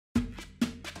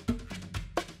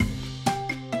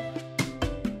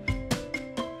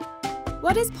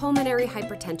What is pulmonary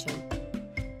hypertension?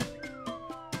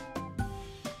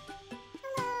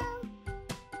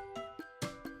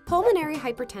 Pulmonary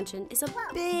hypertension is a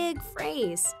big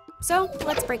phrase, so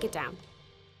let's break it down.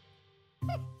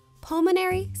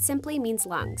 Pulmonary simply means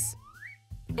lungs,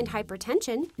 and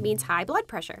hypertension means high blood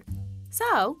pressure.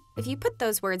 So, if you put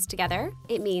those words together,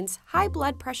 it means high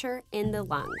blood pressure in the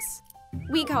lungs.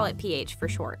 We call it pH for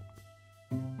short.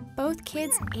 Both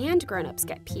kids and grown-ups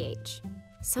get pH.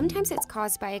 Sometimes it's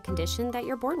caused by a condition that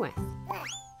you're born with.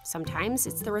 Sometimes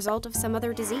it's the result of some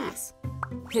other disease.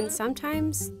 And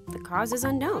sometimes the cause is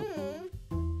unknown.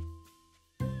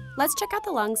 Let's check out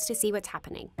the lungs to see what's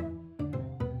happening.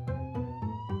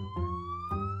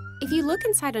 If you look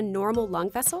inside a normal lung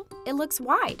vessel, it looks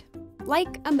wide,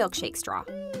 like a milkshake straw.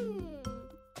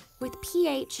 With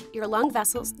pH, your lung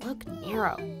vessels look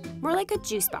narrow, more like a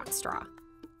juice box straw.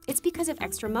 It's because of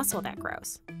extra muscle that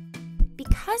grows.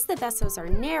 Because the vessels are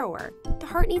narrower, the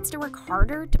heart needs to work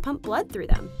harder to pump blood through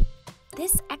them.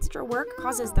 This extra work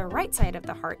causes the right side of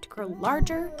the heart to grow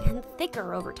larger and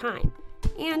thicker over time,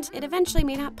 and it eventually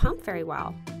may not pump very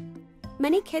well.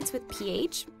 Many kids with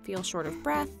pH feel short of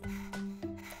breath,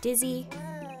 dizzy,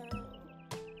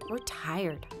 or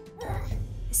tired,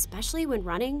 especially when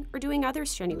running or doing other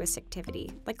strenuous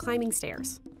activity, like climbing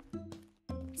stairs.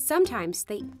 Sometimes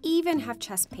they even have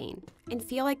chest pain and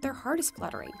feel like their heart is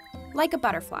fluttering, like a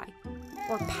butterfly,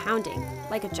 or pounding,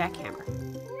 like a jackhammer.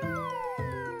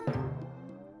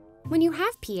 When you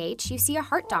have pH, you see a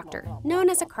heart doctor, known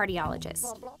as a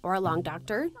cardiologist, or a lung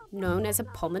doctor, known as a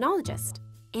pulmonologist,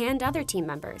 and other team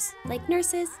members, like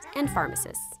nurses and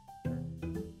pharmacists.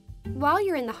 While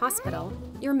you're in the hospital,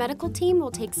 your medical team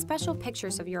will take special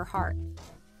pictures of your heart,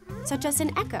 such as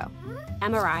an echo,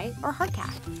 MRI, or heart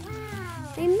cath.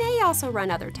 They may also run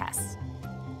other tests.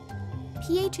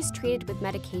 pH is treated with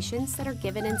medications that are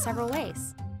given in several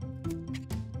ways.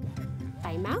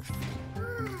 By mouth,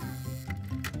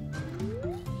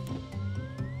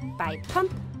 by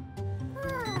pump,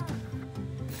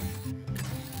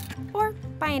 or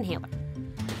by inhaler.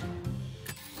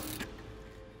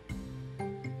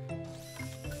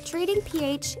 Treating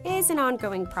pH is an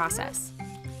ongoing process,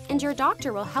 and your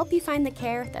doctor will help you find the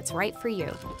care that's right for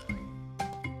you.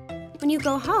 When you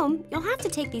go home, you'll have to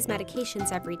take these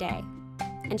medications every day,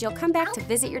 and you'll come back to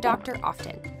visit your doctor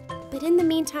often. But in the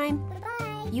meantime,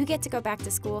 you get to go back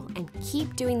to school and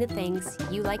keep doing the things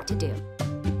you like to do.